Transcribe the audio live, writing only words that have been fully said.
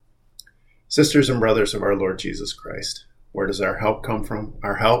Sisters and brothers of our Lord Jesus Christ, where does our help come from?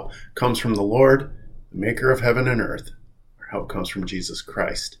 Our help comes from the Lord, the maker of heaven and earth. Our help comes from Jesus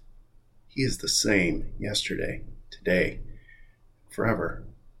Christ. He is the same yesterday, today, forever.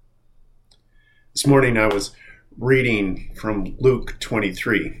 This morning I was reading from Luke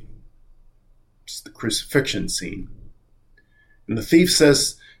 23. It's the crucifixion scene. And the thief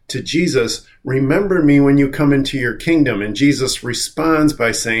says to Jesus, "Remember me when you come into your kingdom." And Jesus responds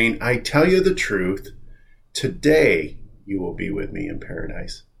by saying, "I tell you the truth, today you will be with me in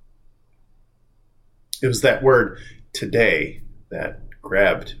paradise." It was that word today that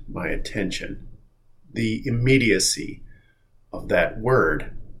grabbed my attention. The immediacy of that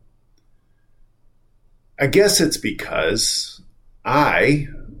word. I guess it's because I,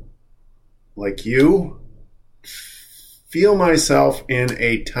 like you, feel myself in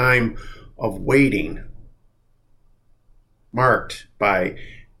a time of waiting, marked by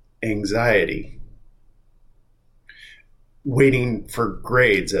anxiety, waiting for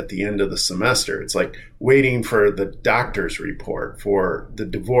grades at the end of the semester. It's like waiting for the doctor's report, for the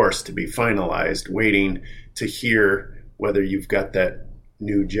divorce to be finalized, waiting to hear whether you've got that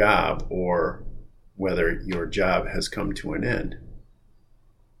new job or whether your job has come to an end.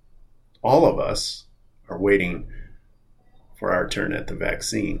 All of us are waiting for our turn at the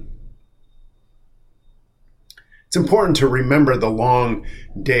vaccine. It's important to remember the long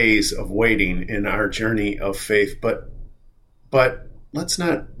days of waiting in our journey of faith, but let's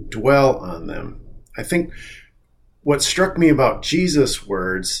not dwell on them. I think what struck me about Jesus'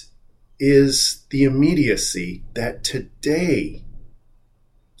 words is the immediacy that today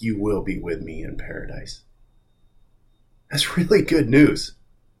you will be with me in paradise. That's really good news.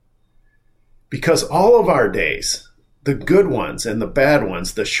 Because all of our days, the good ones and the bad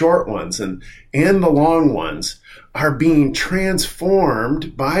ones, the short ones and the long ones, are being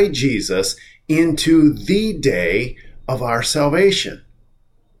transformed by Jesus into the day of our salvation.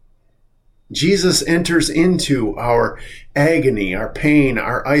 Jesus enters into our agony, our pain,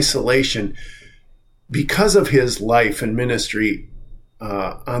 our isolation because of his life and ministry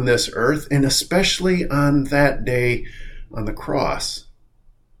on this earth, and especially on that day on the cross.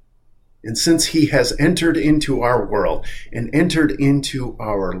 And since he has entered into our world and entered into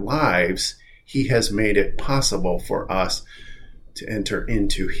our lives, he has made it possible for us to enter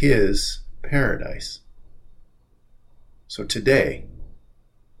into his paradise. So today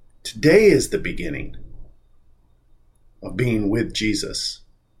is the beginning of being with Jesus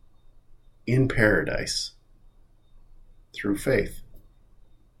in paradise through faith.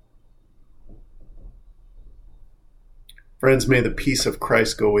 Friends, may the peace of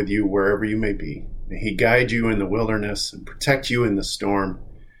Christ go with you wherever you may be. May he guide you in the wilderness and protect you in the storm.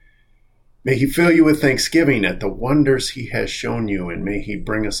 May he fill you with thanksgiving at the wonders he has shown you, and may he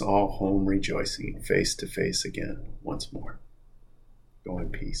bring us all home rejoicing face to face again once more. Go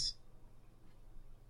in peace.